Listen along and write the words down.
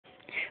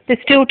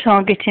They're still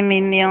targeting me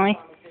in the eye.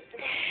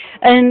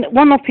 And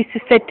one officer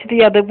said to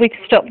the other, we've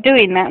stopped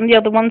doing that, and the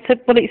other one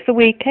said, well, it's the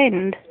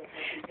weekend.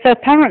 So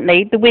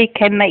apparently the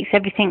weekend makes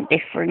everything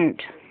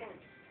different.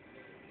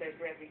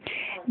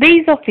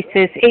 These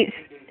officers, if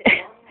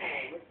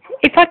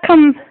I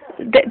come,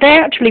 they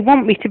actually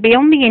want me to be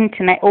on the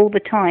internet all the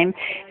time,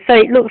 so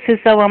it looks as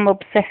though I'm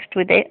obsessed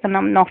with it, and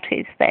I'm not,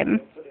 it's them.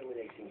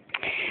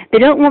 They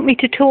don't want me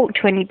to talk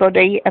to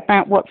anybody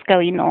about what's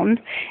going on,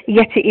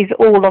 yet it is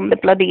all on the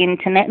bloody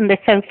internet, and they're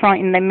so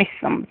frightened they miss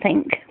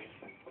something.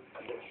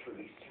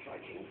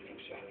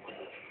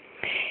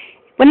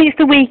 When it's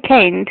the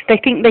weekend, they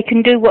think they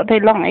can do what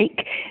they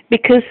like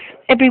because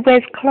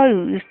everywhere's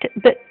closed,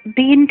 but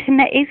the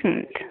internet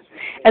isn't.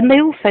 And they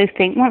also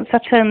think once I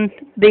turn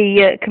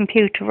the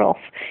computer off,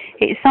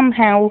 it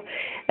somehow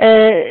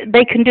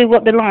they can do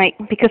what they like,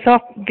 because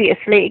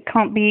obviously it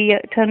can't be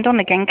turned on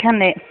again,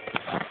 can it?